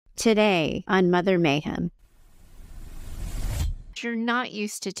Today on Mother Mayhem. You're not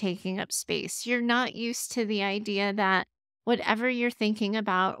used to taking up space. You're not used to the idea that whatever you're thinking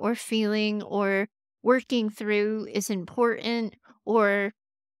about or feeling or working through is important or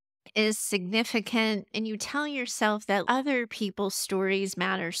is significant. And you tell yourself that other people's stories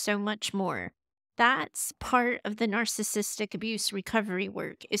matter so much more. That's part of the narcissistic abuse recovery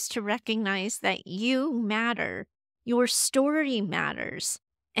work, is to recognize that you matter. Your story matters.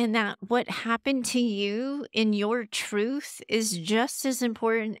 And that what happened to you in your truth is just as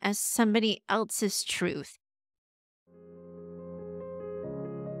important as somebody else's truth.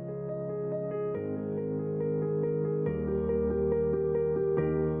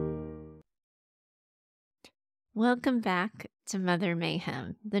 Welcome back to Mother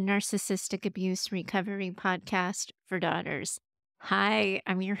Mayhem, the Narcissistic Abuse Recovery Podcast for daughters. Hi,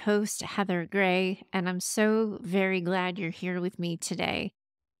 I'm your host, Heather Gray, and I'm so very glad you're here with me today.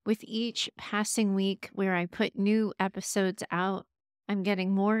 With each passing week where I put new episodes out, I'm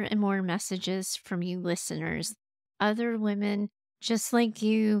getting more and more messages from you listeners, other women just like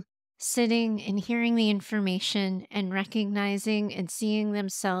you, sitting and hearing the information and recognizing and seeing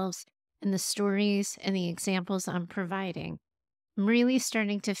themselves in the stories and the examples I'm providing. I'm really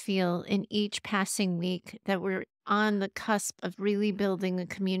starting to feel in each passing week that we're on the cusp of really building a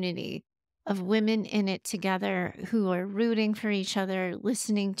community of women in it together who are rooting for each other,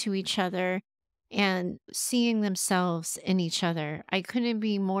 listening to each other, and seeing themselves in each other. I couldn't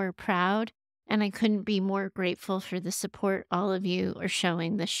be more proud and I couldn't be more grateful for the support all of you are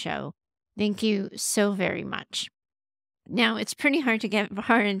showing this show. Thank you so very much. Now, it's pretty hard to get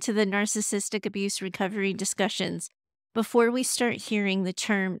far into the narcissistic abuse recovery discussions before we start hearing the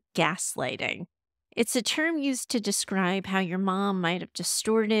term gaslighting. It's a term used to describe how your mom might have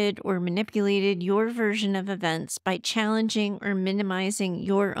distorted or manipulated your version of events by challenging or minimizing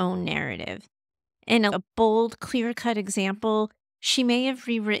your own narrative. In a bold, clear-cut example, she may have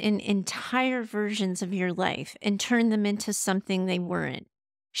rewritten entire versions of your life and turned them into something they weren't.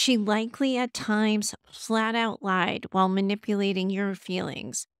 She likely at times flat out lied while manipulating your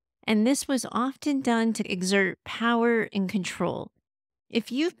feelings, and this was often done to exert power and control. If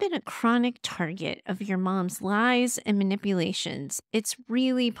you've been a chronic target of your mom's lies and manipulations, it's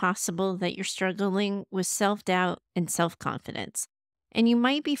really possible that you're struggling with self-doubt and self-confidence. And you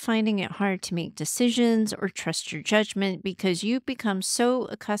might be finding it hard to make decisions or trust your judgment because you've become so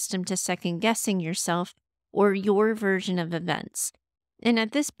accustomed to second-guessing yourself or your version of events. And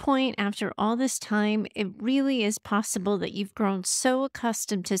at this point, after all this time, it really is possible that you've grown so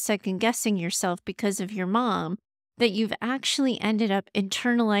accustomed to second-guessing yourself because of your mom that you've actually ended up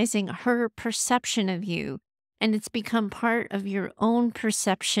internalizing her perception of you, and it's become part of your own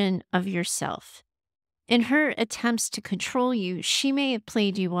perception of yourself. In her attempts to control you, she may have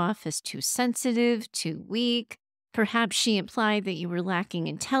played you off as too sensitive, too weak. Perhaps she implied that you were lacking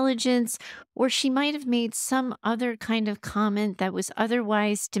intelligence, or she might have made some other kind of comment that was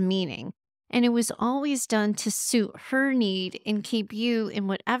otherwise demeaning. And it was always done to suit her need and keep you in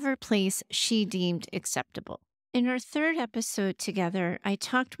whatever place she deemed acceptable. In our third episode together, I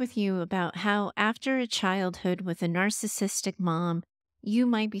talked with you about how after a childhood with a narcissistic mom, you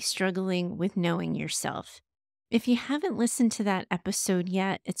might be struggling with knowing yourself. If you haven't listened to that episode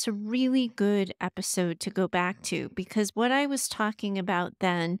yet, it's a really good episode to go back to because what I was talking about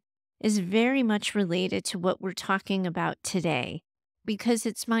then is very much related to what we're talking about today. Because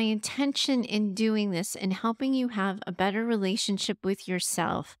it's my intention in doing this and helping you have a better relationship with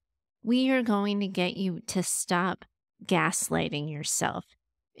yourself, we are going to get you to stop gaslighting yourself.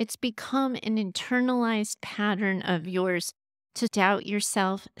 It's become an internalized pattern of yours to doubt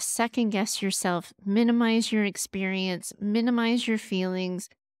yourself, second-guess yourself, minimize your experience, minimize your feelings,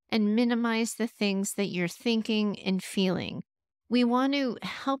 and minimize the things that you're thinking and feeling. We want to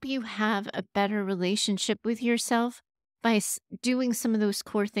help you have a better relationship with yourself by doing some of those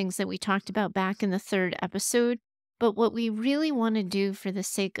core things that we talked about back in the third episode. But what we really want to do for the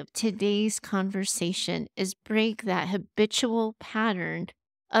sake of today's conversation is break that habitual pattern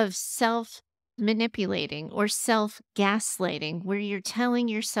of self-manipulating or self-gaslighting, where you're telling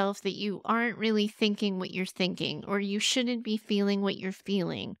yourself that you aren't really thinking what you're thinking, or you shouldn't be feeling what you're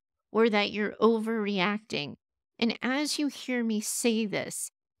feeling, or that you're overreacting. And as you hear me say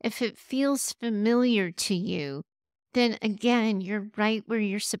this, if it feels familiar to you, then again, you're right where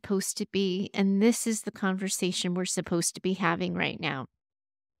you're supposed to be. And this is the conversation we're supposed to be having right now.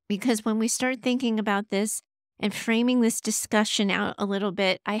 Because when we start thinking about this and framing this discussion out a little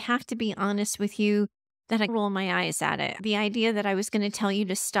bit, I have to be honest with you that I roll my eyes at it. The idea that I was going to tell you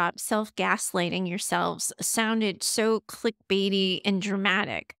to stop self-gaslighting yourselves sounded so clickbaity and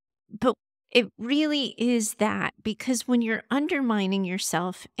dramatic. But it really is that, because when you're undermining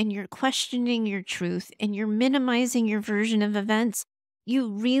yourself and you're questioning your truth and you're minimizing your version of events, you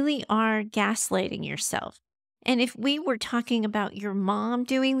really are gaslighting yourself. And if we were talking about your mom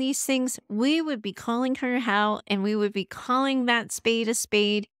doing these things, we would be calling her out and we would be calling that spade a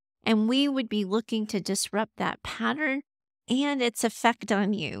spade, and we would be looking to disrupt that pattern and its effect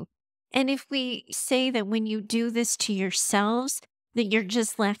on you. And if we say that when you do this to yourselves, that you're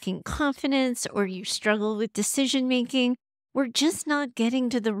just lacking confidence or you struggle with decision making, we're just not getting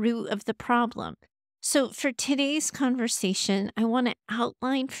to the root of the problem. So, for today's conversation, I want to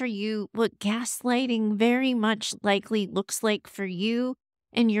outline for you what gaslighting very much likely looks like for you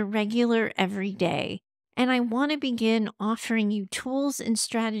in your regular everyday. And I want to begin offering you tools and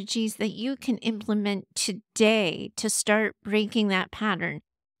strategies that you can implement today to start breaking that pattern.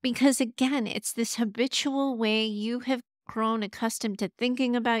 Because again, it's this habitual way you have grown accustomed to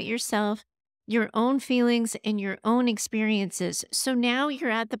thinking about yourself, your own feelings, and your own experiences. So now you're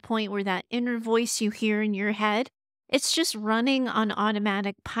at the point where that inner voice you hear in your head, it's just running on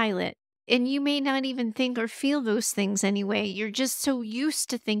automatic pilot. And you may not even think or feel those things anyway. You're just so used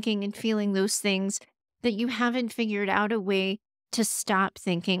to thinking and feeling those things that you haven't figured out a way to stop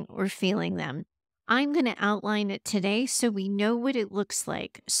thinking or feeling them. I'm going to outline it today so we know what it looks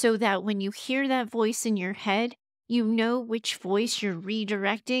like, so that when you hear that voice in your head, you know which voice you're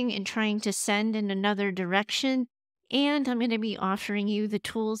redirecting and trying to send in another direction. And I'm going to be offering you the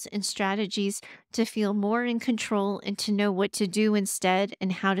tools and strategies to feel more in control and to know what to do instead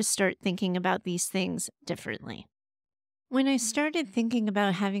and how to start thinking about these things differently. When I started thinking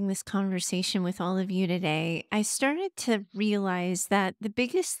about having this conversation with all of you today, I started to realize that the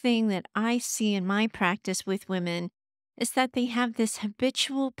biggest thing that I see in my practice with women is that they have this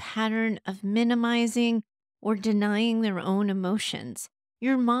habitual pattern of minimizing or denying their own emotions.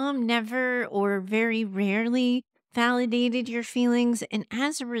 Your mom never or very rarely validated your feelings, and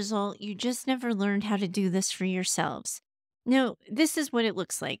as a result, you just never learned how to do this for yourselves. Now, this is what it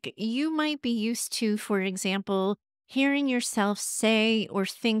looks like. You might be used to, for example, hearing yourself say or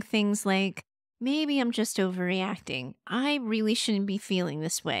think things like, maybe I'm just overreacting. I really shouldn't be feeling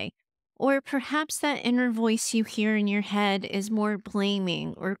this way. Or perhaps that inner voice you hear in your head is more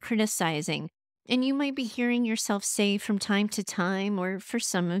blaming or criticizing. And you might be hearing yourself say from time to time, or for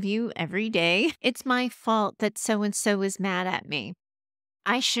some of you every day, it's my fault that so and so is mad at me.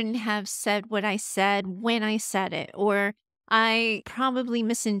 I shouldn't have said what I said when I said it, or I probably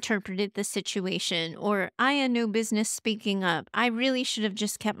misinterpreted the situation, or I had no business speaking up. I really should have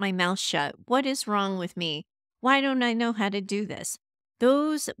just kept my mouth shut. What is wrong with me? Why don't I know how to do this?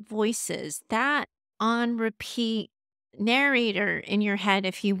 Those voices, that on repeat narrator in your head,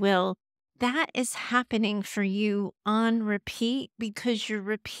 if you will, that is happening for you on repeat because you're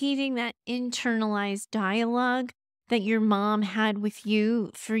repeating that internalized dialogue that your mom had with you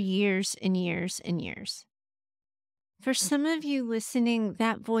for years and years and years. For some of you listening,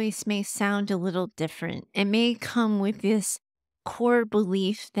 that voice may sound a little different. It may come with this core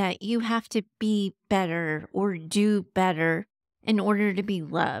belief that you have to be better or do better in order to be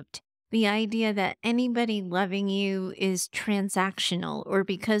loved. The idea that anybody loving you is transactional or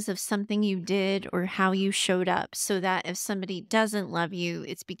because of something you did or how you showed up. So that if somebody doesn't love you,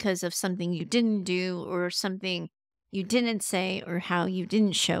 it's because of something you didn't do or something you didn't say or how you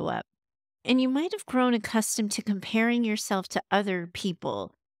didn't show up. And you might have grown accustomed to comparing yourself to other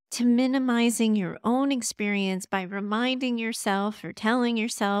people, to minimizing your own experience by reminding yourself or telling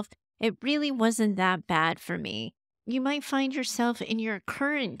yourself, it really wasn't that bad for me. You might find yourself in your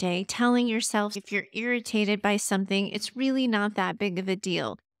current day telling yourself if you're irritated by something, it's really not that big of a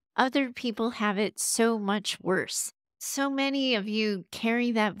deal. Other people have it so much worse. So many of you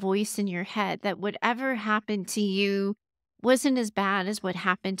carry that voice in your head that whatever happened to you wasn't as bad as what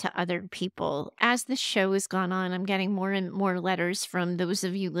happened to other people. As the show has gone on, I'm getting more and more letters from those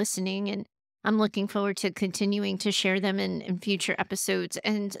of you listening, and I'm looking forward to continuing to share them in future episodes.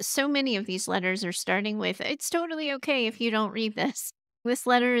 And so many of these letters are starting with, it's totally okay if you don't read this. This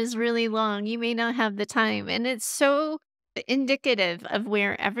letter is really long. You may not have the time. And it's so indicative of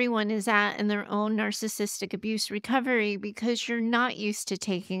where everyone is at in their own narcissistic abuse recovery because you're not used to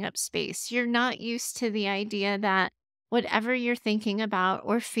taking up space. You're not used to the idea that whatever you're thinking about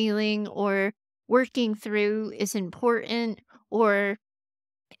or feeling or working through is important or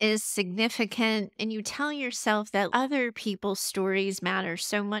is significant, and you tell yourself that other people's stories matter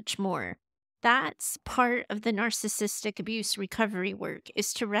so much more. That's part of the narcissistic abuse recovery work,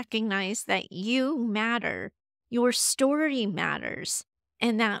 is to recognize that you matter. Your story matters.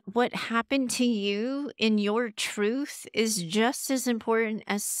 and that what happened to you in your truth is just as important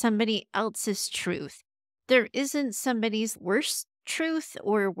as somebody else's truth. There isn't somebody's worst truth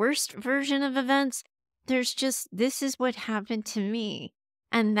or worst version of events. There's just, this is what happened to me.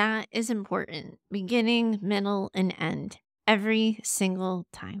 And that is important, beginning, middle, and end, every single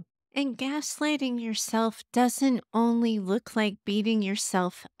time. And gaslighting yourself doesn't only look like beating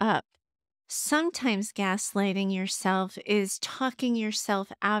yourself up. Sometimes gaslighting yourself is talking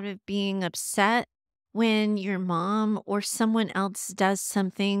yourself out of being upset when your mom or someone else does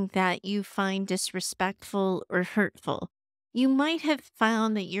something that you find disrespectful or hurtful. You might have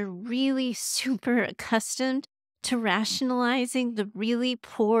found that you're really super accustomed to rationalizing the really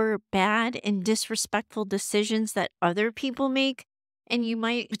poor, bad, and disrespectful decisions that other people make. And you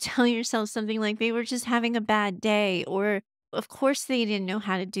might tell yourself something like they were just having a bad day, or of course they didn't know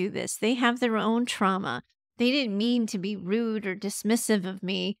how to do this. They have their own trauma. They didn't mean to be rude or dismissive of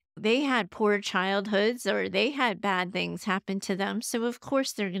me. They had poor childhoods or they had bad things happen to them. So, of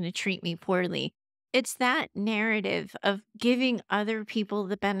course, they're going to treat me poorly. It's that narrative of giving other people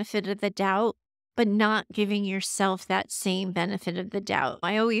the benefit of the doubt, but not giving yourself that same benefit of the doubt.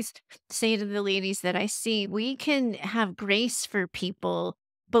 I always say to the ladies that I see, we can have grace for people,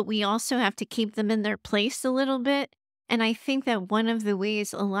 but we also have to keep them in their place a little bit. And I think that one of the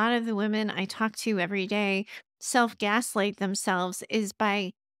ways a lot of the women I talk to every day self-gaslight themselves is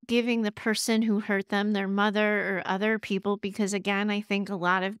by giving the person who hurt them, their mother or other people, because again, I think a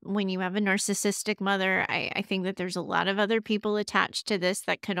lot of when you have a narcissistic mother, I think that there's a lot of other people attached to this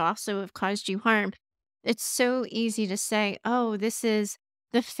that could also have caused you harm. It's so easy to say, oh, this is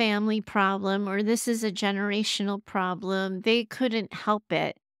the family problem or this is a generational problem. They couldn't help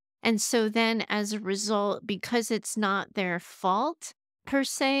it. And so then as a result, because it's not their fault per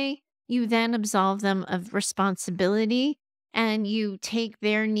se, you then absolve them of responsibility and you take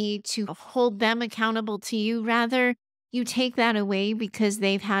their need to hold them accountable to you. Rather, you take that away because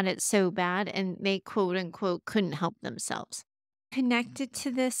they've had it so bad and they quote unquote couldn't help themselves. Connected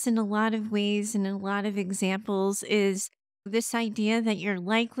to this in a lot of ways and in a lot of examples is this idea that you're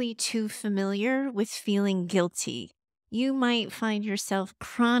likely too familiar with feeling guilty. You might find yourself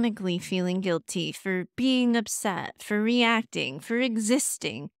chronically feeling guilty for being upset, for reacting, for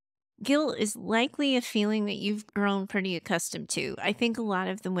existing. Guilt is likely a feeling that you've grown pretty accustomed to. I think a lot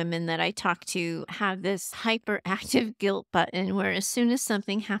of the women that I talk to have this hyperactive guilt button where as soon as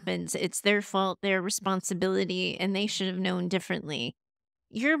something happens, it's their fault, their responsibility, and they should have known differently.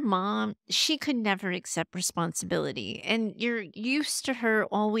 Your mom, she could never accept responsibility, and you're used to her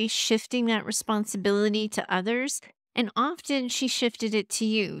always shifting that responsibility to others. And often she shifted it to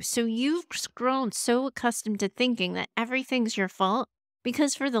you. So you've grown so accustomed to thinking that everything's your fault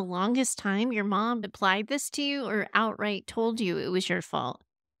because for the longest time, your mom applied this to you or outright told you it was your fault.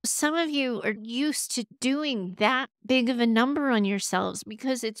 Some of you are used to doing that big of a number on yourselves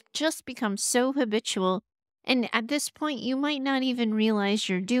because it's just become so habitual. And at this point, you might not even realize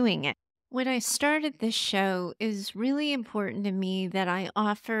you're doing it. When I started this show, it was really important to me that I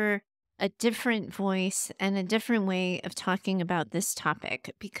offer a different voice and a different way of talking about this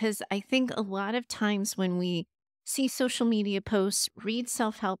topic because I think a lot of times when we see social media posts, read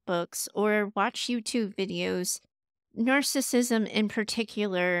self-help books, or watch YouTube videos, narcissism in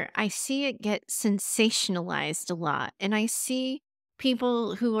particular, I see it get sensationalized a lot. And I see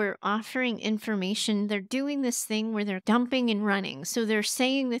people who are offering information, they're doing this thing where they're dumping and running. So they're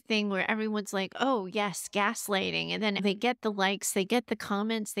saying the thing where everyone's like, oh, yes, gaslighting. And then they get the likes, they get the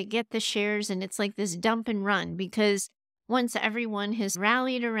comments, they get the shares. And it's like this dump and run because once everyone has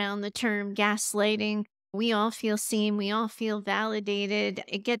rallied around the term gaslighting, we all feel seen, we all feel validated.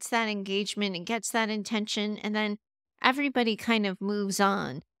 It gets that engagement, it gets that intention. And then everybody kind of moves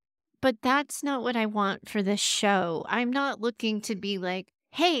on. But that's not what I want for this show. I'm not looking to be like,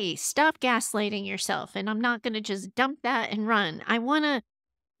 hey, stop gaslighting yourself. And I'm not going to just dump that and run. I want to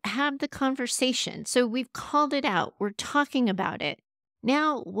have the conversation. So we've called it out. We're talking about it.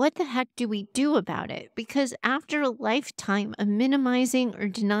 Now, what the heck do we do about it? Because after a lifetime of minimizing or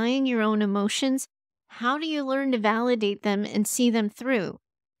denying your own emotions, how do you learn to validate them and see them through?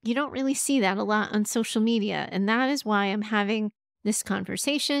 You don't really see that a lot on social media. And that is why I'm having this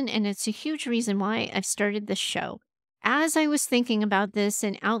conversation, and it's a huge reason why I've started this show. As I was thinking about this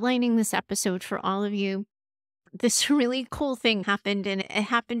and outlining this episode for all of you, this really cool thing happened, and it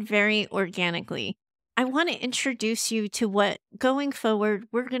happened very organically. I want to introduce you to what, going forward,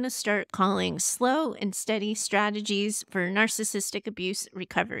 we're going to start calling slow and steady strategies for narcissistic abuse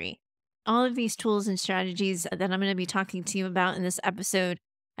recovery. All of these tools and strategies that I'm going to be talking to you about in this episode,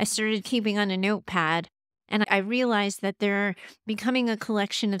 I started keeping on a notepad. And I realized that they're becoming a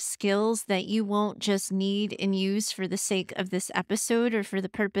collection of skills that you won't just need and use for the sake of this episode or for the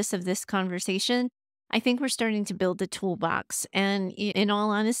purpose of this conversation. I think we're starting to build a toolbox. And in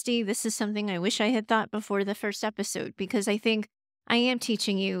all honesty, this is something I wish I had thought before the first episode, because I think I am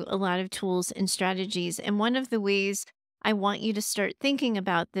teaching you a lot of tools and strategies. And one of the ways I want you to start thinking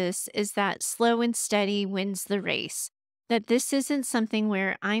about this is that slow and steady wins the race. That this isn't something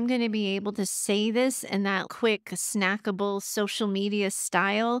where I'm going to be able to say this in that quick, snackable social media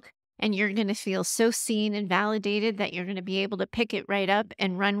style, and you're going to feel so seen and validated that you're going to be able to pick it right up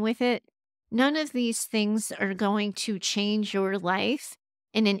and run with it. None of these things are going to change your life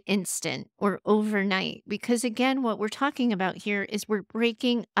in an instant or overnight. Because again, what we're talking about here is we're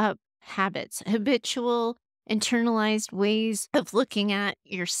breaking up habits, habitual, internalized ways of looking at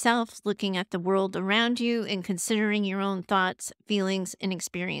yourself, looking at the world around you, and considering your own thoughts, feelings, and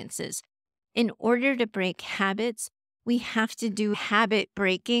experiences. In order to break habits, we have to do habit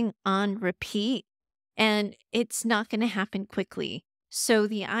breaking on repeat, and it's not going to happen quickly. So,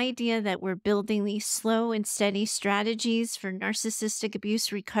 the idea that we're building these slow and steady strategies for narcissistic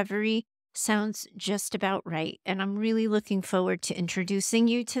abuse recovery sounds just about right. And I'm really looking forward to introducing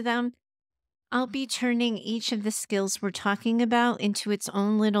you to them. I'll be turning each of the skills we're talking about into its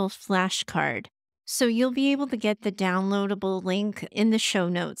own little flashcard. So you'll be able to get the downloadable link in the show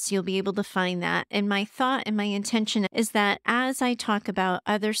notes. You'll be able to find that. And my thought and my intention is that as I talk about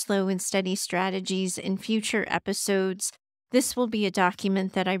other slow and steady strategies in future episodes, this will be a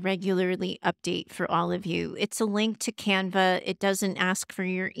document that I regularly update for all of you. It's a link to Canva. It doesn't ask for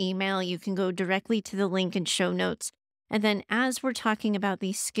your email. You can go directly to the link in show notes. And then as we're talking about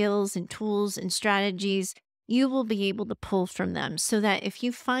these skills and tools and strategies, you will be able to pull from them so that if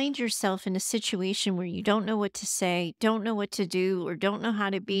you find yourself in a situation where you don't know what to say, don't know what to do, or don't know how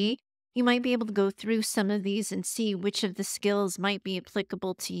to be, you might be able to go through some of these and see which of the skills might be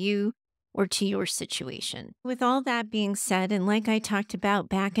applicable to you or to your situation. With all that being said, and like I talked about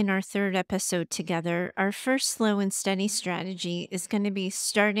back in our third episode together, our first slow and steady strategy is going to be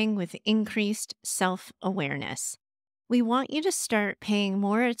starting with increased self-awareness. We want you to start paying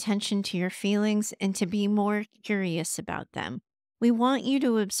more attention to your feelings and to be more curious about them. We want you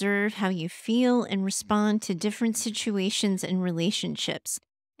to observe how you feel and respond to different situations and relationships.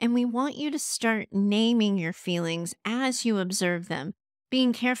 And we want you to start naming your feelings as you observe them,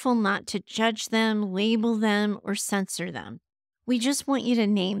 being careful not to judge them, label them, or censor them. We just want you to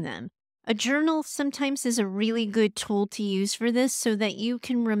name them. A journal sometimes is a really good tool to use for this so that you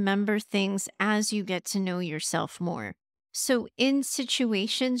can remember things as you get to know yourself more. So in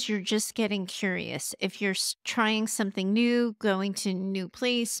situations, you're just getting curious. If you're trying something new, going to a new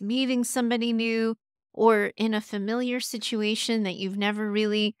place, meeting somebody new, or in a familiar situation that you've never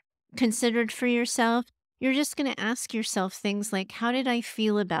really considered for yourself, you're just going to ask yourself things like, how did I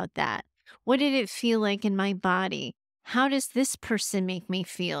feel about that? What did it feel like in my body? How does this person make me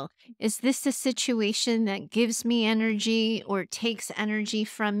feel? Is this a situation that gives me energy or takes energy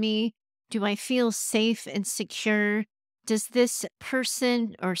from me? Do I feel safe and secure? Does this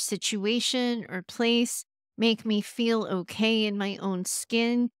person or situation or place make me feel okay in my own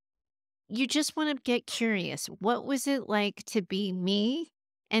skin? You just want to get curious. What was it like to be me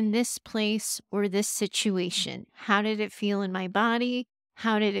in this place or this situation? How did it feel in my body?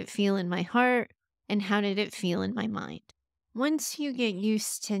 How did it feel in my heart? And how did it feel in my mind? Once you get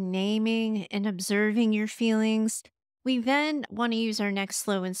used to naming and observing your feelings, we then want to use our next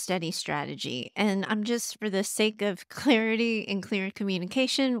slow and steady strategy. And I'm just, for the sake of clarity and clear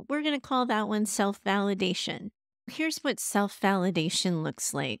communication, we're going to call that one self-validation. Here's what self-validation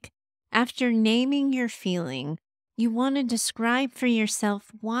looks like. After naming your feeling, you want to describe for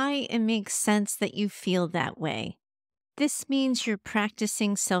yourself why it makes sense that you feel that way. This means you're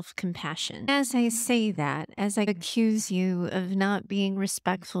practicing self-compassion. As I say that, as I accuse you of not being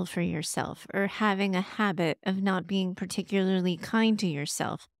respectful for yourself or having a habit of not being particularly kind to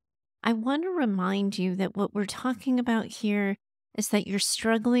yourself, I want to remind you that what we're talking about here is that you're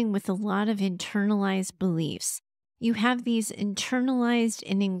struggling with a lot of internalized beliefs. You have these internalized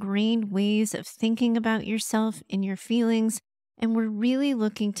and ingrained ways of thinking about yourself and your feelings. And we're really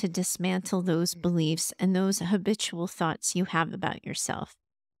looking to dismantle those beliefs and those habitual thoughts you have about yourself.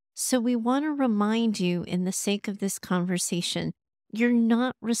 So we want to remind you, in the sake of this conversation, you're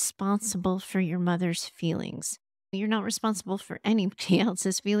not responsible for your mother's feelings. You're not responsible for anybody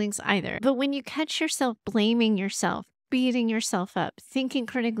else's feelings either. But when you catch yourself blaming yourself, beating yourself up, thinking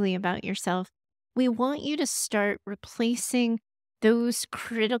critically about yourself, we want you to start replacing those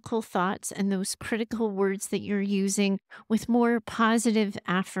critical thoughts and those critical words that you're using with more positive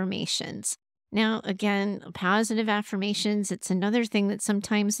affirmations. Now, again, positive affirmations, it's another thing that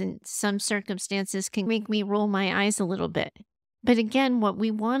sometimes in some circumstances can make me roll my eyes a little bit. But again, what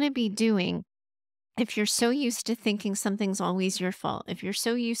we want to be doing, if you're so used to thinking something's always your fault, if you're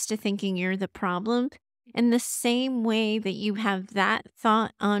so used to thinking you're the problem, in the same way that you have that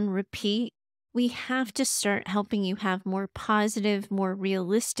thought on repeat, we have to start helping you have more positive, more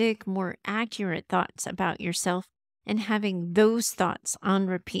realistic, more accurate thoughts about yourself and having those thoughts on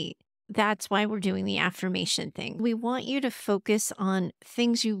repeat. That's why we're doing the affirmation thing. We want you to focus on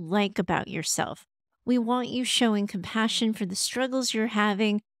things you like about yourself. We want you showing compassion for the struggles you're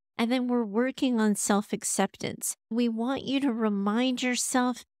having, and then we're working on self acceptance. We want you to remind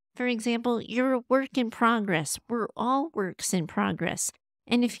yourself, for example, you're a work in progress. We're all works in progress.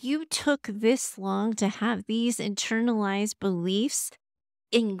 And if you took this long to have these internalized beliefs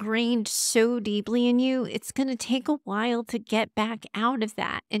ingrained so deeply in you, it's going to take a while to get back out of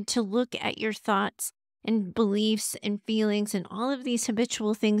that and to look at your thoughts and beliefs and feelings and all of these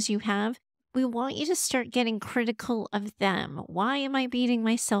habitual things you have. We want you to start getting critical of them. Why am I beating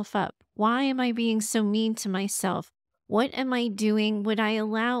myself up? Why am I being so mean to myself? What am I doing? Would I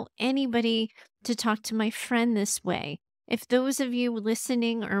allow anybody to talk to my friend this way? If those of you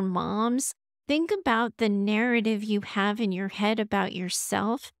listening are moms, think about the narrative you have in your head about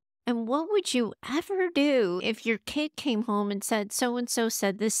yourself. And what would you ever do if your kid came home and said, so and so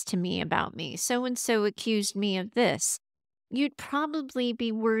said this to me about me? So and so accused me of this. You'd probably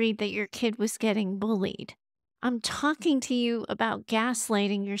be worried that your kid was getting bullied. I'm talking to you about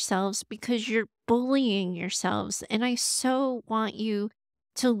gaslighting yourselves because you're bullying yourselves. And I so want you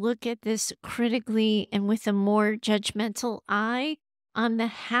to look at this critically and with a more judgmental eye on the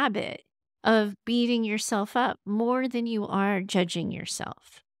habit of beating yourself up more than you are judging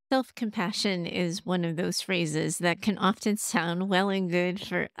yourself. Self-compassion is one of those phrases that can often sound well and good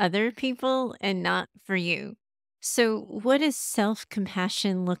for other people and not for you. So, what does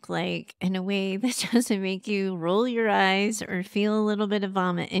self-compassion look like in a way that doesn't make you roll your eyes or feel a little bit of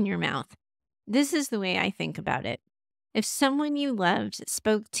vomit in your mouth? This is the way I think about it. If someone you loved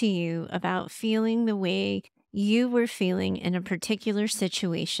spoke to you about feeling the way you were feeling in a particular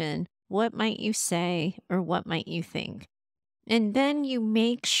situation, what might you say or what might you think? And then you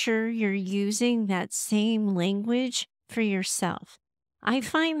make sure you're using that same language for yourself. I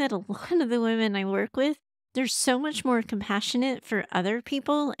find that a lot of the women I work with, they're so much more compassionate for other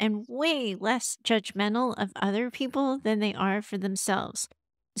people and way less judgmental of other people than they are for themselves.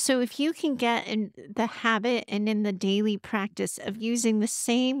 So if you can get in the habit and in the daily practice of using the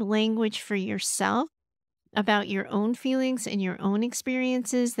same language for yourself, about your own feelings and your own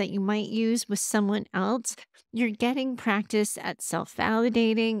experiences that you might use with someone else, you're getting practice at self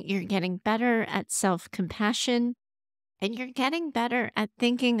validating, you're getting better at self compassion, and you're getting better at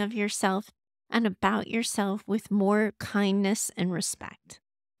thinking of yourself and about yourself with more kindness and respect.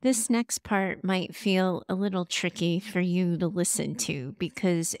 This next part might feel a little tricky for you to listen to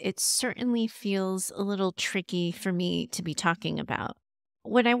because it certainly feels a little tricky for me to be talking about.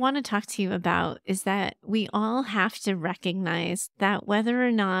 What I want to talk to you about is that we all have to recognize that whether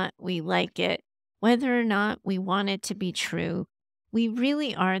or not we like it, whether or not we want it to be true, we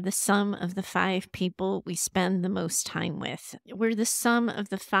really are the sum of the 5 people we spend the most time with. We're the sum of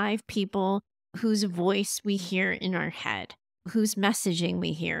the 5 people whose voice we hear in our head, whose messaging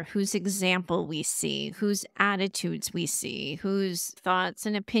we hear, whose example we see, whose attitudes we see, whose thoughts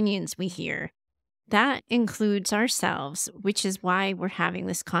and opinions we hear. That includes ourselves, which is why we're having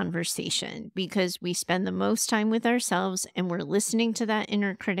this conversation, because we spend the most time with ourselves and we're listening to that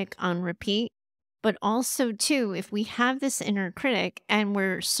inner critic on repeat. But also, too, if we have this inner critic and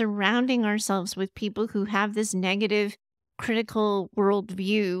we're surrounding ourselves with people who have this negative, critical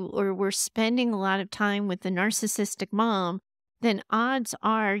worldview, or we're spending a lot of time with the narcissistic mom, then odds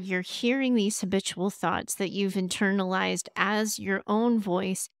are you're hearing these habitual thoughts that you've internalized as your own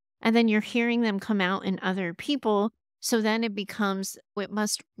voice. And then you're hearing them come out in other people. So then it becomes, it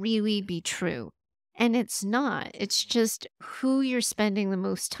must really be true. And it's not. It's just who you're spending the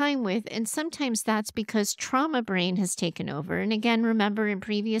most time with. And sometimes that's because trauma brain has taken over. And again, remember in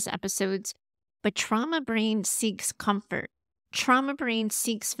previous episodes, but trauma brain seeks comfort. Trauma brain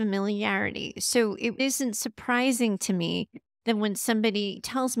seeks familiarity. So it isn't surprising to me that when somebody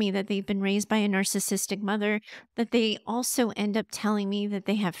tells me that they've been raised by a narcissistic mother, that they also end up telling me that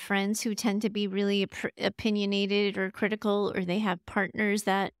they have friends who tend to be really opinionated or critical, or they have partners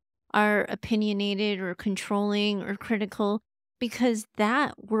that are opinionated or controlling or critical, because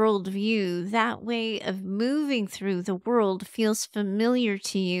that worldview, that way of moving through the world feels familiar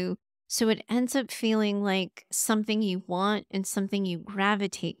to you. So it ends up feeling like something you want and something you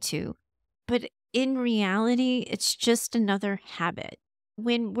gravitate to. But in reality, it's just another habit.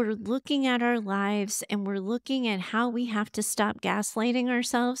 When we're looking at our lives and we're looking at how we have to stop gaslighting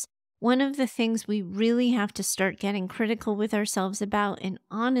ourselves, one of the things we really have to start getting critical with ourselves about and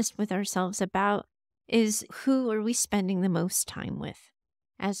honest with ourselves about is, who are we spending the most time with?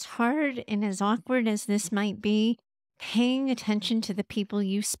 As hard and as awkward as this might be, paying attention to the people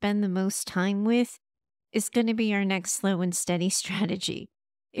you spend the most time with is going to be our next slow and steady strategy.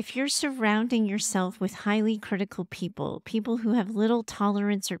 If you're surrounding yourself with highly critical people, people who have little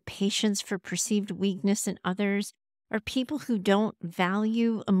tolerance or patience for perceived weakness in others, or people who don't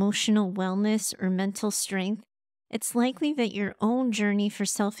value emotional wellness or mental strength, it's likely that your own journey for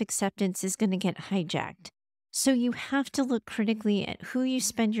self-acceptance is going to get hijacked. So you have to look critically at who you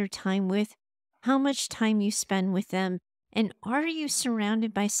spend your time with, how much time you spend with them, and are you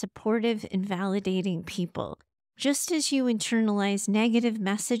surrounded by supportive and validating people? Just as you internalize negative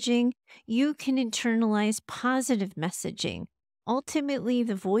messaging, you can internalize positive messaging. Ultimately,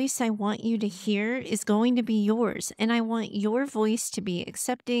 the voice I want you to hear is going to be yours, and I want your voice to be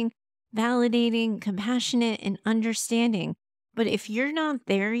accepting, validating, compassionate, and understanding. But if you're not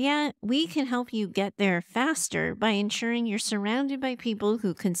there yet, we can help you get there faster by ensuring you're surrounded by people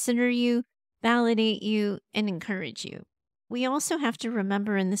who consider you, validate you, and encourage you. We also have to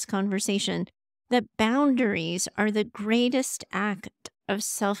remember in this conversation that boundaries are the greatest act of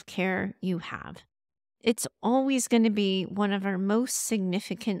self-care you have. It's always going to be one of our most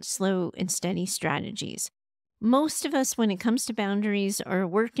significant slow and steady strategies. Most of us, when it comes to boundaries, are a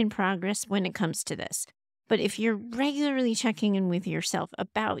work in progress when it comes to this. But if you're regularly checking in with yourself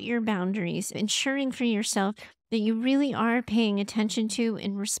about your boundaries, ensuring for yourself that you really are paying attention to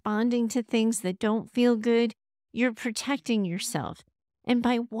and responding to things that don't feel good, you're protecting yourself. And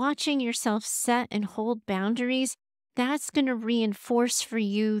by watching yourself set and hold boundaries, that's going to reinforce for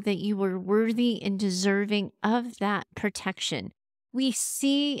you that you are worthy and deserving of that protection. We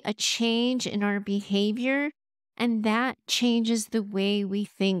see a change in our behavior, and that changes the way we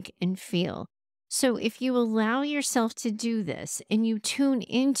think and feel. So if you allow yourself to do this and you tune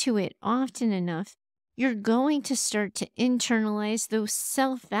into it often enough, you're going to start to internalize those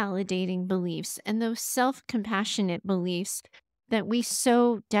self-validating beliefs and those self-compassionate beliefs that we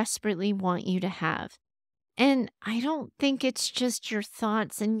so desperately want you to have. And I don't think it's just your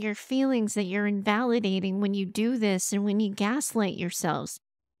thoughts and your feelings that you're invalidating when you do this and when you gaslight yourselves.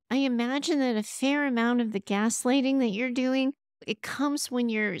 I imagine that a fair amount of the gaslighting that you're doing, it comes when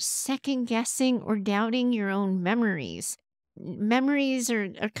you're second guessing or doubting your own memories. Memories are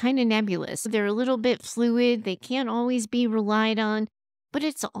kind of nebulous. They're a little bit fluid. They can't always be relied on, but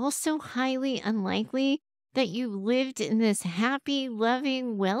it's also highly unlikely that you lived in this happy,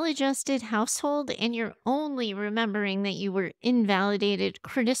 loving, well-adjusted household and you're only remembering that you were invalidated,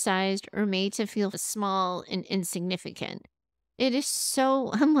 criticized, or made to feel small and insignificant. It is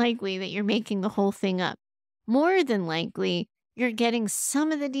so unlikely that you're making the whole thing up. More than likely, you're getting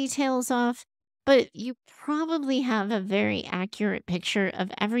some of the details off, but you probably have a very accurate picture of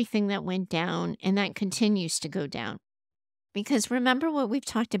everything that went down and that continues to go down. Because remember what we've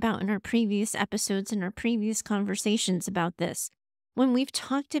talked about in our previous episodes and our previous conversations about this. When we've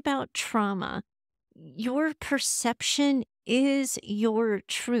talked about trauma, your perception is your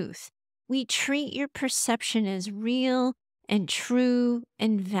truth. We treat your perception as real and true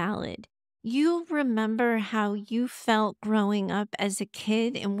and valid. You remember how you felt growing up as a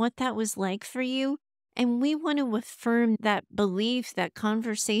kid and what that was like for you. And we want to affirm that belief, that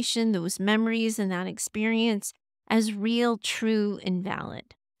conversation, those memories, and that experience as real, true, and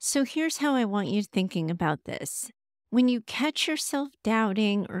valid. So here's how I want you thinking about this. When you catch yourself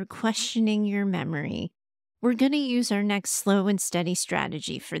doubting or questioning your memory, we're going to use our next slow and steady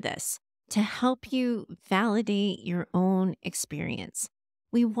strategy for this to help you validate your own experience.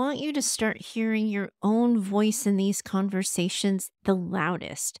 We want you to start hearing your own voice in these conversations the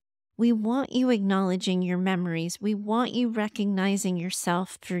loudest. We want you acknowledging your memories. We want you recognizing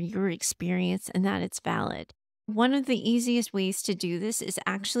yourself for your experience and that it's valid. One of the easiest ways to do this is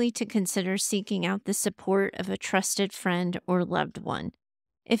actually to consider seeking out the support of a trusted friend or loved one.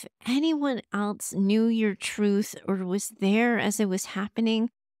 If anyone else knew your truth or was there as it was happening,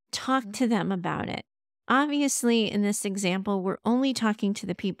 talk to them about it. Obviously, in this example, we're only talking to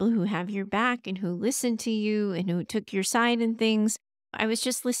the people who have your back and who listen to you and who took your side in things. I was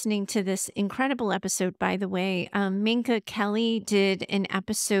just listening to this incredible episode, by the way. Minka Kelly did an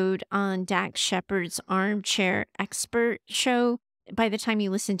episode on Dax Shepard's Armchair Expert show. By the time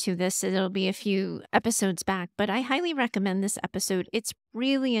you listen to this, it'll be a few episodes back, but I highly recommend this episode. It's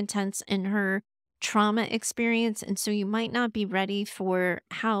really intense, and her trauma experience. And so you might not be ready for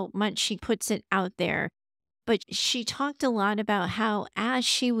how much she puts it out there. But she talked a lot about how, as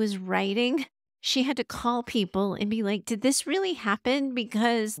she was writing, she had to call people and be like, did this really happen?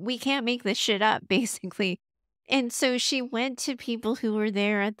 Because we can't make this shit up, basically. And so she went to people who were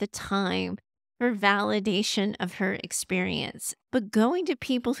there at the time for validation of her experience. But going to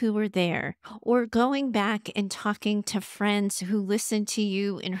people who were there, or going back and talking to friends who listened to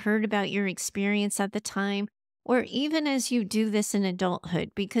you and heard about your experience at the time, or even as you do this in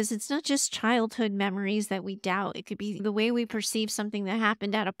adulthood, because it's not just childhood memories that we doubt. It could be the way we perceive something that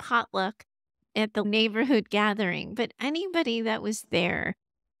happened at a potluck at the neighborhood gathering. But anybody that was there,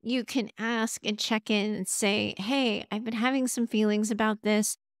 you can ask and check in and say, hey, I've been having some feelings about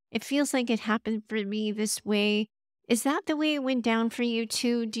this. It feels like it happened for me this way. Is that the way it went down for you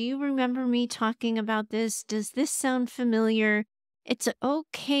too? Do you remember me talking about this? Does this sound familiar? It's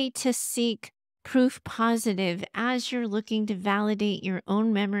okay to seek proof positive as you're looking to validate your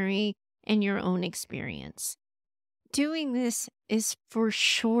own memory and your own experience. Doing this is for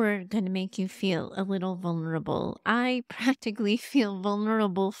sure going to make you feel a little vulnerable. I practically feel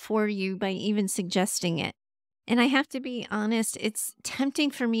vulnerable for you by even suggesting it. And I have to be honest, it's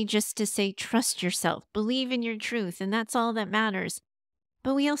tempting for me just to say, trust yourself, believe in your truth, and that's all that matters.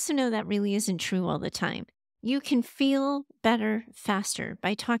 But we also know that really isn't true all the time. You can feel better faster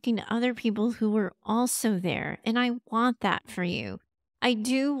by talking to other people who were also there. And I want that for you. I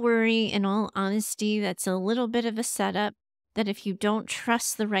do worry, in all honesty, that's a little bit of a setup, that if you don't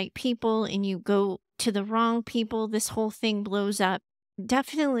trust the right people and you go to the wrong people, this whole thing blows up.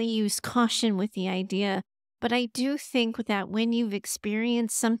 Definitely use caution with the idea. But I do think that when you've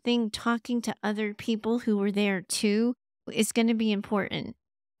experienced something, talking to other people who were there too is going to be important.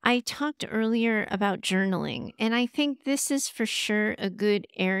 I talked earlier about journaling, and I think this is for sure a good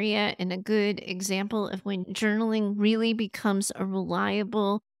area and a good example of when journaling really becomes a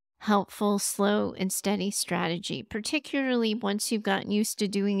reliable, helpful, slow, and steady strategy, particularly once you've gotten used to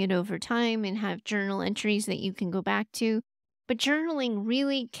doing it over time and have journal entries that you can go back to. But journaling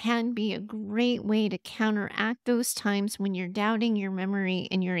really can be a great way to counteract those times when you're doubting your memory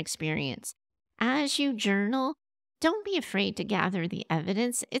and your experience. As you journal, don't be afraid to gather the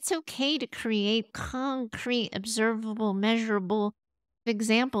evidence. It's okay to create concrete, observable, measurable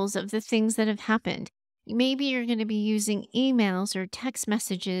examples of the things that have happened. Maybe you're going to be using emails or text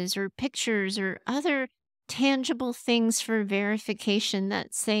messages or pictures or other tangible things for verification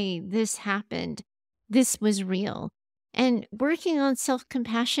that say this happened, this was real. And working on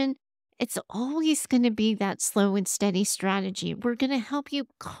self-compassion, it's always going to be that slow and steady strategy. We're going to help you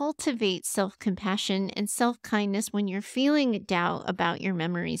cultivate self-compassion and self-kindness when you're feeling doubt about your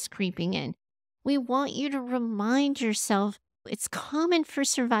memories creeping in. We want you to remind yourself it's common for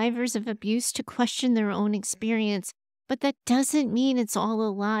survivors of abuse to question their own experience, but that doesn't mean it's all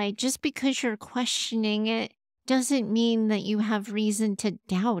a lie. Just because you're questioning it doesn't mean that you have reason to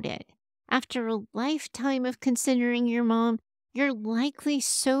doubt it. After a lifetime of considering your mom, you're likely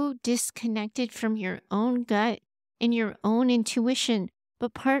so disconnected from your own gut and your own intuition.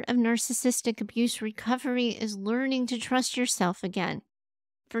 But part of narcissistic abuse recovery is learning to trust yourself again.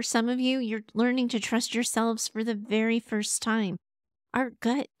 For some of you, you're learning to trust yourselves for the very first time. Our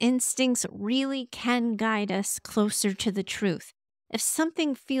gut instincts really can guide us closer to the truth. If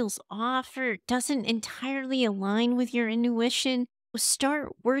something feels off or doesn't entirely align with your intuition, start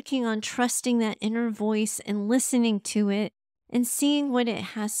working on trusting that inner voice and listening to it and seeing what it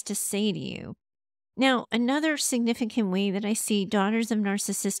has to say to you. Now, another significant way that I see daughters of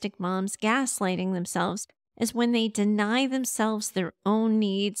narcissistic moms gaslighting themselves is when they deny themselves their own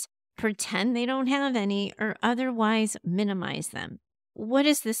needs, pretend they don't have any, or otherwise minimize them. What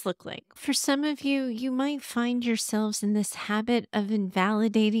does this look like? For some of you, you might find yourselves in this habit of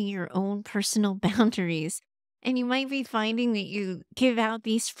invalidating your own personal boundaries. And you might be finding that you give out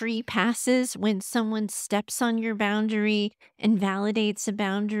these free passes when someone steps on your boundary, invalidates a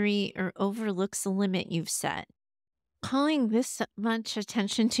boundary, or overlooks a limit you've set. Calling this much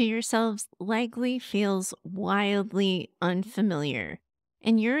attention to yourselves likely feels wildly unfamiliar.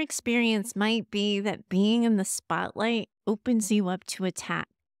 And your experience might be that being in the spotlight opens you up to attack.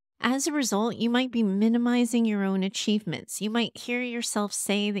 As a result, you might be minimizing your own achievements. You might hear yourself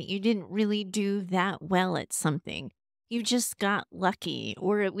say that you didn't really do that well at something. You just got lucky,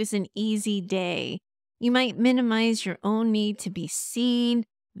 or it was an easy day. You might minimize your own need to be seen,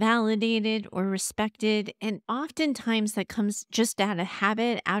 validated, or respected. And oftentimes that comes just out of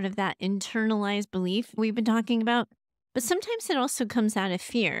habit, out of that internalized belief we've been talking about. But sometimes it also comes out of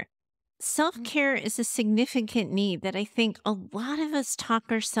fear. Self-care is a significant need that I think a lot of us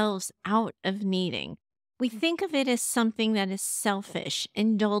talk ourselves out of needing. We think of it as something that is selfish,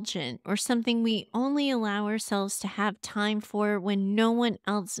 indulgent, or something we only allow ourselves to have time for when no one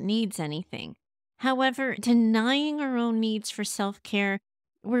else needs anything. However, denying our own needs for self-care,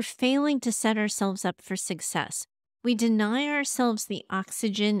 we're failing to set ourselves up for success. We deny ourselves the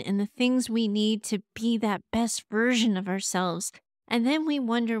oxygen and the things we need to be that best version of ourselves, and then we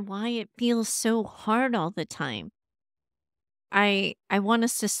wonder why it feels so hard all the time. I want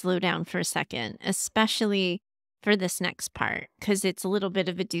us to slow down for a second, especially for this next part, because it's a little bit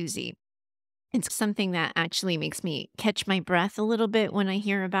of a doozy. It's something that actually makes me catch my breath a little bit when I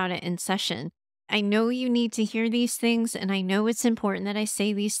hear about it in session. I know you need to hear these things, and I know it's important that I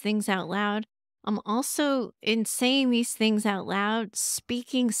say these things out loud. I'm also, in saying these things out loud,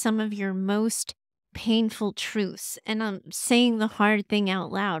 speaking some of your most painful truths. And I'm saying the hard thing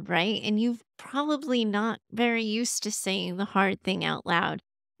out loud, right? And you've probably not very used to saying the hard thing out loud.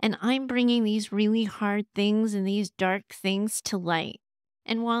 And I'm bringing these really hard things and these dark things to light.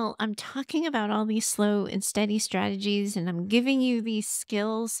 And while I'm talking about all these slow and steady strategies and I'm giving you these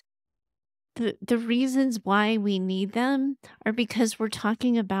skills, the reasons why we need them are because we're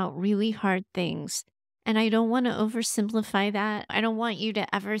talking about really hard things. And I don't want to oversimplify that. I don't want you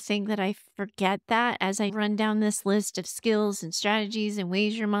to ever think that I forget that as I run down this list of skills and strategies and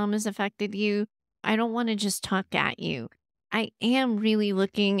ways your mom has affected you. I don't want to just talk at you. I am really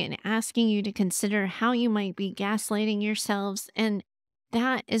looking and asking you to consider how you might be gaslighting yourselves. And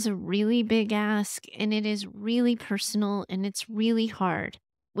that is a really big ask, and it is really personal, and it's really hard.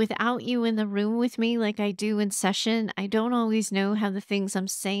 Without you in the room with me, like I do in session, I don't always know how the things I'm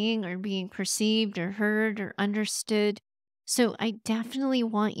saying are being perceived or heard or understood. So I definitely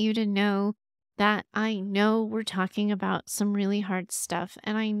want you to know that I know we're talking about some really hard stuff.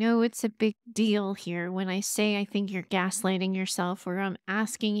 And I know it's a big deal here when I say I think you're gaslighting yourself, or I'm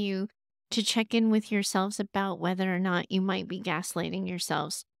asking you to check in with yourselves about whether or not you might be gaslighting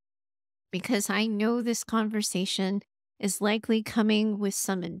yourselves. Because I know this conversation is likely coming with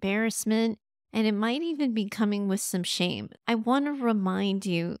some embarrassment, and it might even be coming with some shame. I want to remind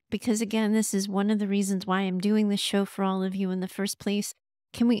you, because again, this is one of the reasons why I'm doing this show for all of you in the first place.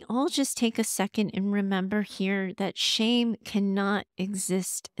 Can we all just take a second and remember here that shame cannot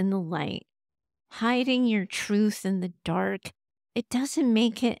exist in the light? Hiding your truth in the dark, it doesn't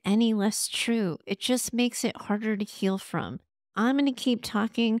make it any less true. It just makes it harder to heal from. I'm going to keep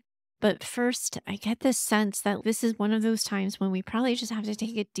talking, but first, I get this sense that this is one of those times when we probably just have to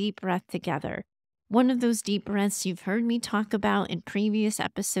take a deep breath together. One of those deep breaths you've heard me talk about in previous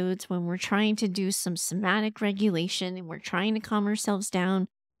episodes when we're trying to do some somatic regulation and we're trying to calm ourselves down.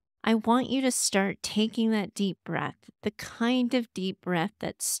 I want you to start taking that deep breath, the kind of deep breath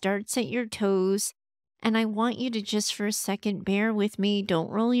that starts at your toes. And I want you to just for a second bear with me.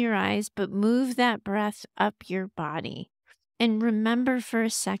 Don't roll your eyes, but move that breath up your body. And remember for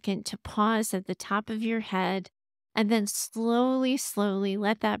a second to pause at the top of your head and then slowly, slowly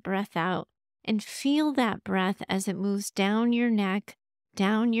let that breath out and feel that breath as it moves down your neck,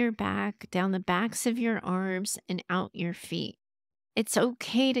 down your back, down the backs of your arms, and out your feet. It's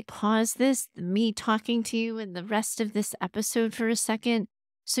okay to pause this, me talking to you and the rest of this episode for a second,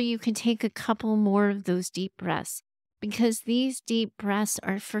 so you can take a couple more of those deep breaths. Because these deep breaths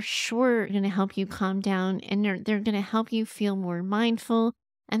are for sure going to help you calm down, and they're going to help you feel more mindful,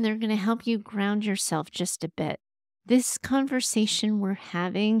 and they're going to help you ground yourself just a bit. This conversation we're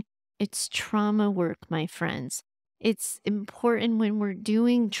having, it's trauma work, my friends. It's important when we're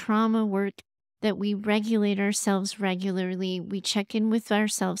doing trauma work that we regulate ourselves regularly. We check in with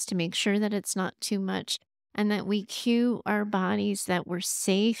ourselves to make sure that it's not too much, and that we cue our bodies that we're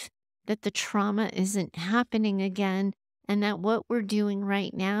safe, that the trauma isn't happening again, and that what we're doing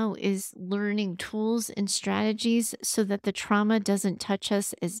right now is learning tools and strategies so that the trauma doesn't touch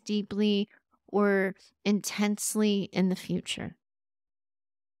us as deeply or intensely in the future.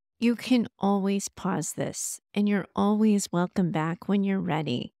 You can always pause this, and you're always welcome back when you're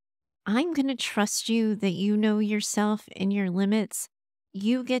ready. I'm going to trust you that you know yourself and your limits.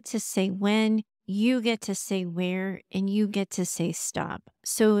 You get to say when, you get to say where, and you get to say stop.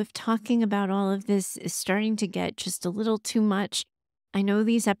 So if talking about all of this is starting to get just a little too much, I know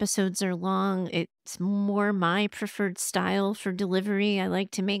these episodes are long. It's more my preferred style for delivery. I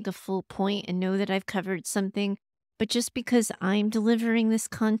like to make a full point and know that I've covered something. But just because I'm delivering this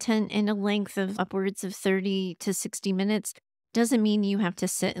content in a length of upwards of 30 to 60 minutes, doesn't mean you have to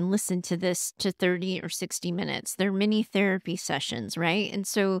sit and listen to this to 30 or 60 minutes. They're mini therapy sessions, right? And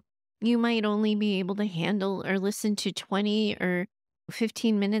so you might only be able to handle or listen to 20 or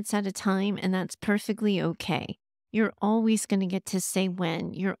 15 minutes at a time, and that's perfectly okay. You're always going to get to say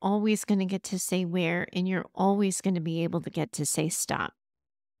when, you're always going to get to say where, and you're always going to be able to get to say stop.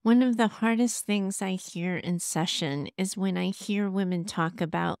 One of the hardest things I hear in session is when I hear women talk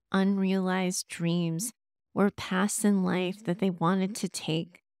about unrealized dreams or paths in life that they wanted to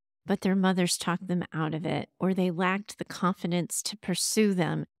take, but their mothers talked them out of it, or they lacked the confidence to pursue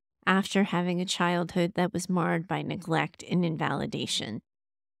them after having a childhood that was marred by neglect and invalidation.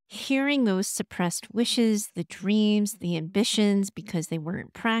 Hearing those suppressed wishes, the dreams, the ambitions because they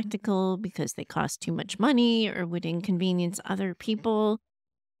weren't practical, because they cost too much money or would inconvenience other people,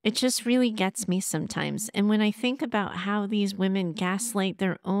 it just really gets me sometimes. And when I think about how these women gaslight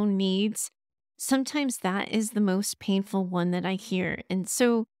their own needs, sometimes that is the most painful one that I hear. And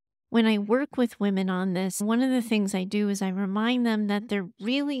so when I work with women on this, one of the things I do is I remind them that there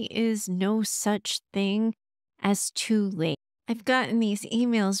really is no such thing as too late. I've gotten these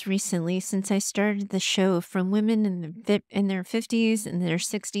emails recently since I started the show from women in their 50s and their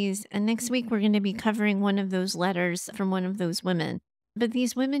 60s. And next week, we're going to be covering one of those letters from one of those women. But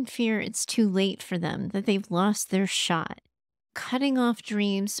these women fear it's too late for them, that they've lost their shot. Cutting off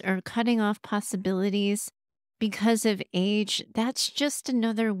dreams or cutting off possibilities because of age, that's just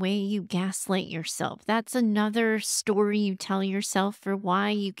another way you gaslight yourself. That's another story you tell yourself for why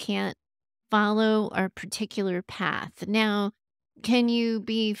you can't follow a particular path. Now, can you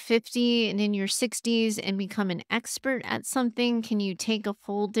be 50 and in your 60s and become an expert at something? Can you take a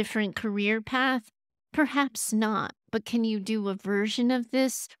whole different career path? Perhaps not, but can you do a version of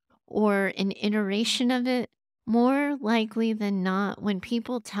this or an iteration of it? More likely than not, when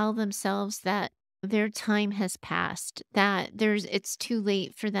people tell themselves that their time has passed, that it's too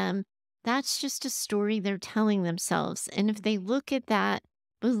late for them, that's just a story they're telling themselves. And if they look at that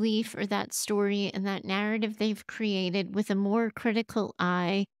belief or that story and that narrative they've created with a more critical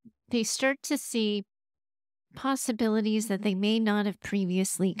eye, they start to see possibilities that they may not have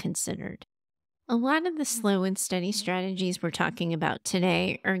previously considered. A lot of the slow and steady strategies we're talking about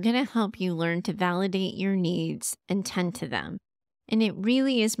today are going to help you learn to validate your needs and tend to them. And it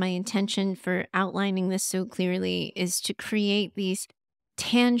really is my intention for outlining this so clearly is to create these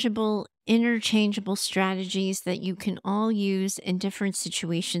tangible, interchangeable strategies that you can all use in different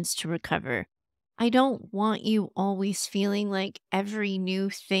situations to recover. I don't want you always feeling like every new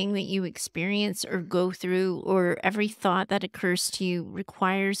thing that you experience or go through or every thought that occurs to you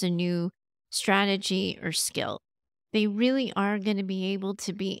requires a new strategy or skill. They really are going to be able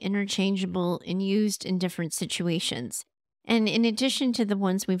to be interchangeable and used in different situations. And in addition to the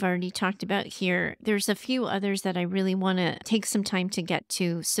ones we've already talked about here, there's a few others that I really want to take some time to get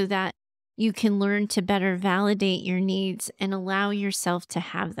to so that you can learn to better validate your needs and allow yourself to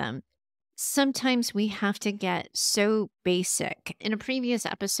have them. Sometimes we have to get so basic. In a previous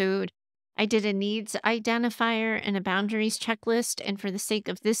episode, I did a needs identifier and a boundaries checklist. And for the sake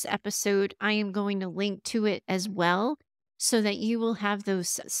of this episode, I am going to link to it as well so that you will have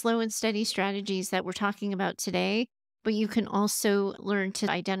those slow and steady strategies that we're talking about today. But you can also learn to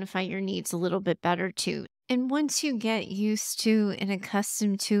identify your needs a little bit better too. And once you get used to and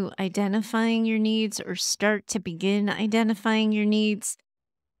accustomed to identifying your needs or start to begin identifying your needs,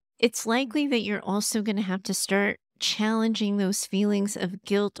 it's likely that you're also going to have to start challenging those feelings of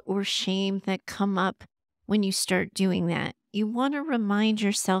guilt or shame that come up when you start doing that. You want to remind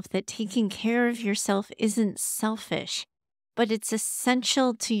yourself that taking care of yourself isn't selfish, but it's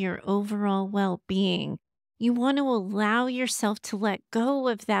essential to your overall well-being. You want to allow yourself to let go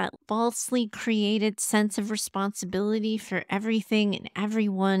of that falsely created sense of responsibility for everything and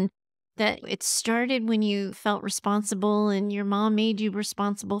everyone, that it started when you felt responsible and your mom made you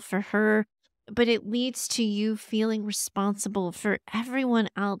responsible for her, but it leads to you feeling responsible for everyone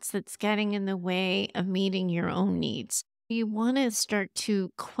else that's getting in the way of meeting your own needs. You want to start to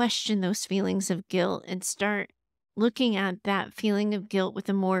question those feelings of guilt and start looking at that feeling of guilt with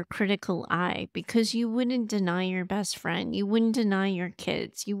a more critical eye, because you wouldn't deny your best friend, you wouldn't deny your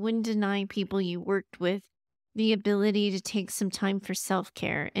kids, you wouldn't deny people you worked with the ability to take some time for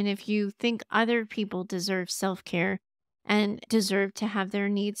self-care. And if you think other people deserve self-care and deserve to have their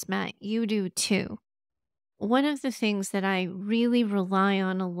needs met, you do too. One of the things that I really rely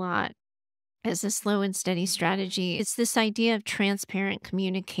on a lot as a slow and steady strategy is this idea of transparent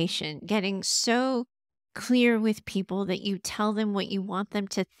communication, getting so clear with people that you tell them what you want them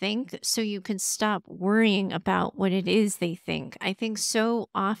to think so you can stop worrying about what it is they think. I think so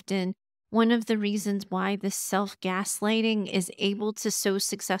often one of the reasons why this self-gaslighting is able to so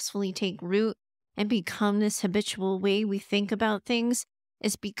successfully take root and become this habitual way we think about things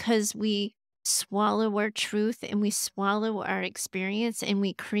is because we swallow our truth and we swallow our experience and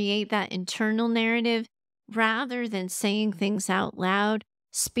we create that internal narrative rather than saying things out loud,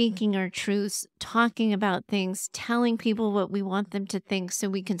 speaking our truths, talking about things, telling people what we want them to think so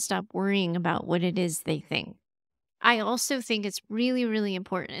we can stop worrying about what it is they think. I also think it's really, really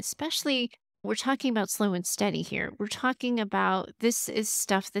important, especially we're talking about slow and steady here. We're talking about this is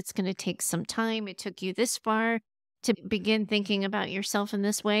stuff that's going to take some time. It took you this far to begin thinking about yourself in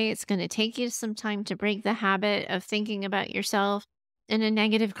this way. It's going to take you some time to break the habit of thinking about yourself in a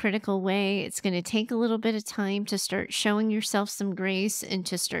negative, critical way. It's going to take a little bit of time to start showing yourself some grace and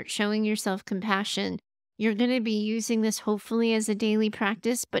to start showing yourself compassion. You're going to be using this hopefully as a daily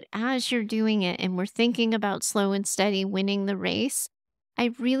practice, but as you're doing it and we're thinking about slow and steady winning the race,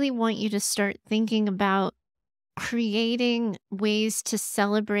 I really want you to start thinking about creating ways to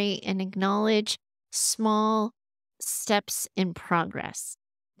celebrate and acknowledge small steps in progress.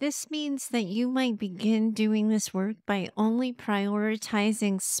 This means that you might begin doing this work by only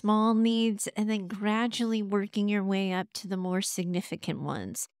prioritizing small needs and then gradually working your way up to the more significant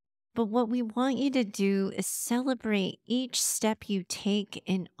ones. But what we want you to do is celebrate each step you take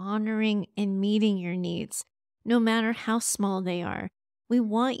in honoring and meeting your needs, no matter how small they are. We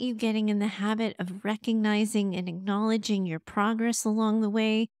want you getting in the habit of recognizing and acknowledging your progress along the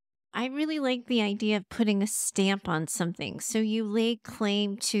way. I really like the idea of putting a stamp on something. So you lay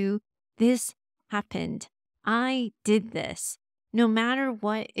claim to this happened. I did this. No matter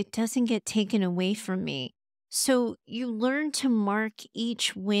what, it doesn't get taken away from me. So you learn to mark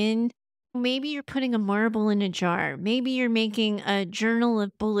each win. Maybe you're putting a marble in a jar. Maybe you're making a journal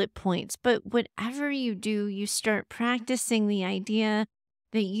of bullet points. But whatever you do, you start practicing the idea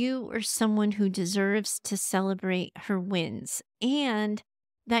that you are someone who deserves to celebrate her wins and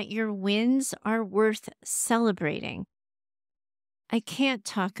that your wins are worth celebrating. I can't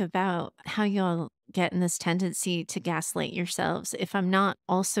talk about how y'all get in this tendency to gaslight yourselves if I'm not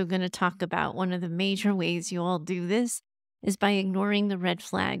also going to talk about one of the major ways you all do this is by ignoring the red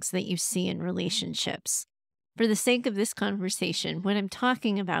flags that you see in relationships. For the sake of this conversation, what I'm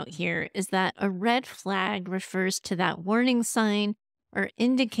talking about here is that a red flag refers to that warning sign or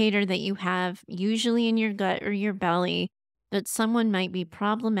indicator that you have, usually in your gut or your belly, that someone might be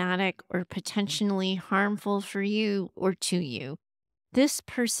problematic or potentially harmful for you or to you. This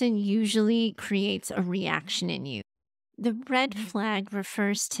person usually creates a reaction in you. The red flag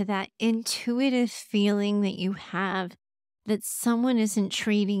refers to that intuitive feeling that you have that someone isn't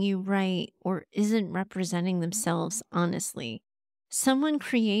treating you right or isn't representing themselves honestly. Someone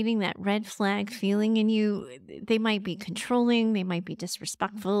creating that red flag feeling in you, they might be controlling, they might be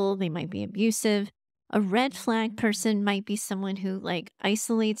disrespectful, they might be abusive. A red flag person might be someone who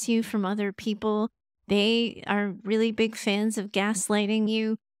isolates you from other people. They are really big fans of gaslighting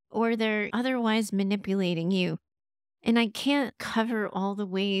you, or they're otherwise manipulating you. And I can't cover all the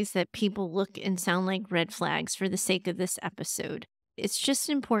ways that people look and sound like red flags for the sake of this episode. It's just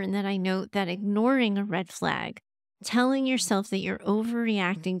important that I note that ignoring a red flag, telling yourself that you're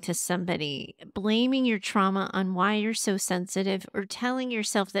overreacting to somebody, blaming your trauma on why you're so sensitive, or telling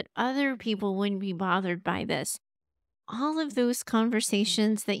yourself that other people wouldn't be bothered by this, all of those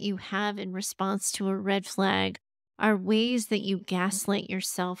conversations that you have in response to a red flag are ways that you gaslight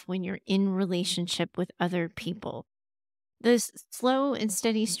yourself when you're in relationship with other people. The slow and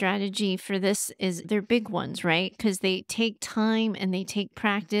steady strategy for this is they're big ones, right? Because they take time and they take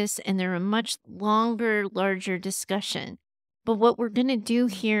practice and they're a much longer, larger discussion. But what we're going to do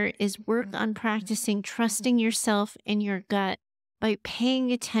here is work on practicing trusting yourself and your gut by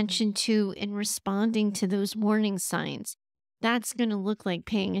paying attention to and responding to those warning signs. That's going to look like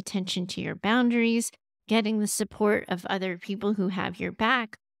paying attention to your boundaries, getting the support of other people who have your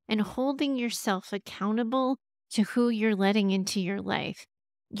back, and holding yourself accountable to who you're letting into your life.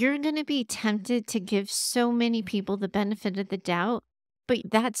 You're going to be tempted to give so many people the benefit of the doubt, but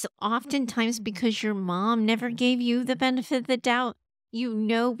that's oftentimes because your mom never gave you the benefit of the doubt. You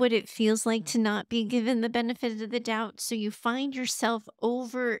know what it feels like to not be given the benefit of the doubt. So you find yourself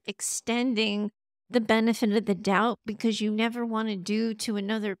overextending the benefit of the doubt because you never want to do to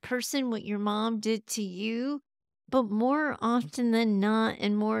another person what your mom did to you. But more often than not,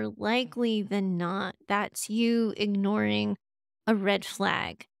 and more likely than not, that's you ignoring a red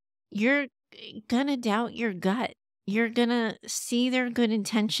flag. You're going to doubt your gut. You're going to see their good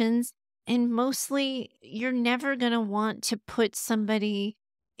intentions. And mostly, you're never going to want to put somebody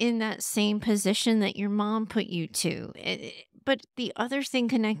in that same position that your mom put you to. But the other thing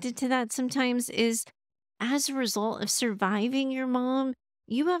connected to that sometimes is as a result of surviving your mom,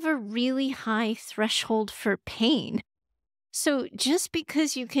 you have a really high threshold for pain. So just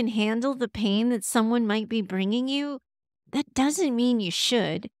because you can handle the pain that someone might be bringing you, that doesn't mean you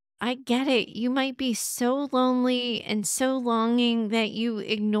should. I get it. You might be so lonely and so longing that you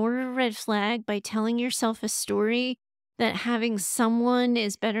ignore a red flag by telling yourself a story that having someone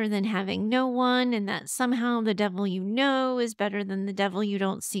is better than having no one, and that somehow the devil you know is better than the devil you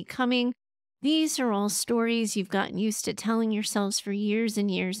don't see coming. These are all stories you've gotten used to telling yourselves for years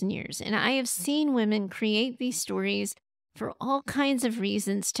and years and years. And I have seen women create these stories for all kinds of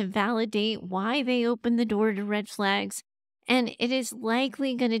reasons to validate why they open the door to red flags. And it is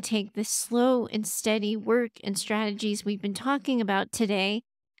likely going to take the slow and steady work and strategies we've been talking about today,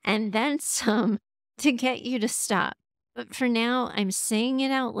 and then some, to get you to stop. But for now, I'm saying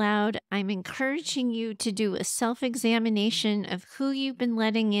it out loud. I'm encouraging you to do a self-examination of who you've been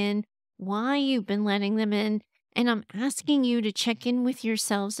letting in, why you've been letting them in, and I'm asking you to check in with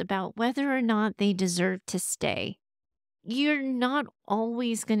yourselves about whether or not they deserve to stay. You're not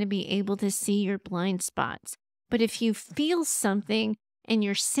always going to be able to see your blind spots, but if you feel something and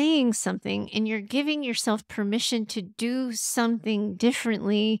you're saying something and you're giving yourself permission to do something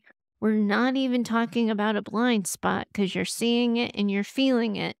differently, we're not even talking about a blind spot because you're seeing it and you're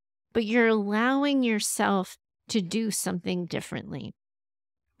feeling it, but you're allowing yourself to do something differently.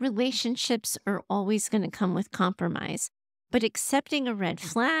 Relationships are always going to come with compromise, but accepting a red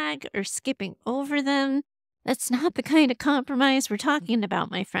flag or skipping over them, that's not the kind of compromise we're talking about,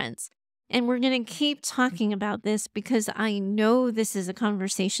 my friends. And we're going to keep talking about this because I know this is a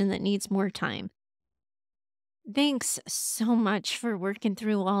conversation that needs more time. Thanks so much for working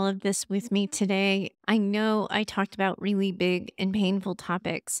through all of this with me today. I know I talked about really big and painful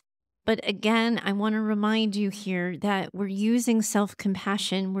topics, but again, I want to remind you here that we're using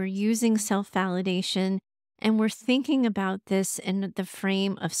self-compassion, we're using self-validation, and we're thinking about this in the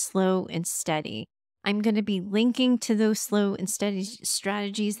frame of slow and steady. I'm going to be linking to those slow and steady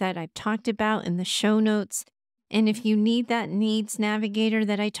strategies that I've talked about in the show notes. And if you need that needs navigator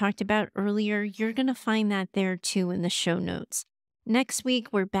that I talked about earlier, you're going to find that there too in the show notes. Next week,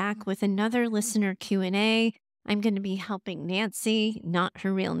 we're back with another listener Q&A. I'm going to be helping Nancy, not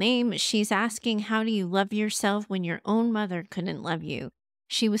her real name. She's asking, how do you love yourself when your own mother couldn't love you?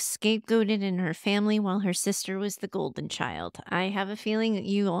 She was scapegoated in her family while her sister was the golden child. I have a feeling that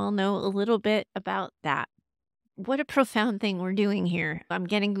you all know a little bit about that. What a profound thing we're doing here. I'm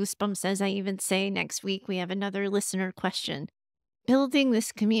getting goosebumps as I even say next week we have another listener question. Building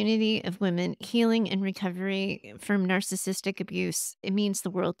this community of women healing and recovery from narcissistic abuse, it means the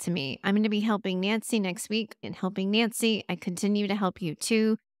world to me. I'm going to be helping Nancy next week, and helping Nancy, I continue to help you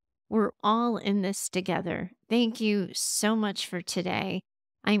too. We're all in this together. Thank you so much for today.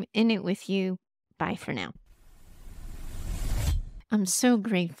 I'm in it with you. Bye for now. I'm so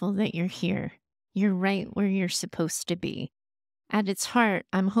grateful that you're here. You're right where you're supposed to be. At its heart,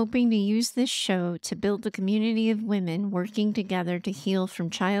 I'm hoping to use this show to build a community of women working together to heal from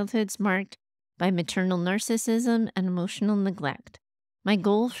childhoods marked by maternal narcissism and emotional neglect. My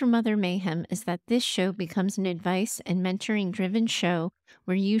goal for Mother Mayhem is that this show becomes an advice and mentoring-driven show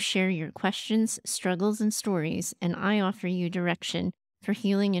where you share your questions, struggles, and stories, and I offer you direction for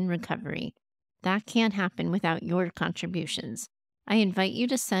healing and recovery. That can't happen without your contributions. I invite you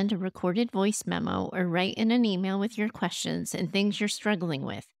to send a recorded voice memo or write in an email with your questions and things you're struggling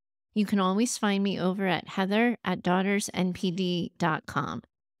with. You can always find me over at heather@daughtersnpd.com.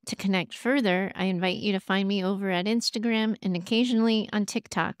 To connect further, I invite you to find me over at Instagram and occasionally on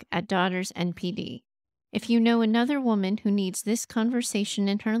TikTok at DaughtersNPD. If you know another woman who needs this conversation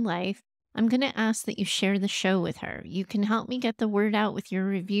in her life, I'm going to ask that you share the show with her. You can help me get the word out with your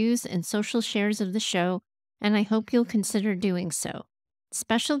reviews and social shares of the show, and I hope you'll consider doing so.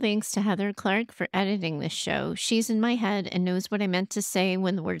 Special thanks to Heather Clark for editing this show. She's in my head and knows what I meant to say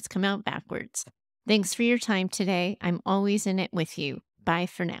when the words come out backwards. Thanks for your time today. I'm always in it with you. Bye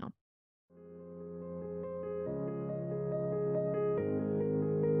for now.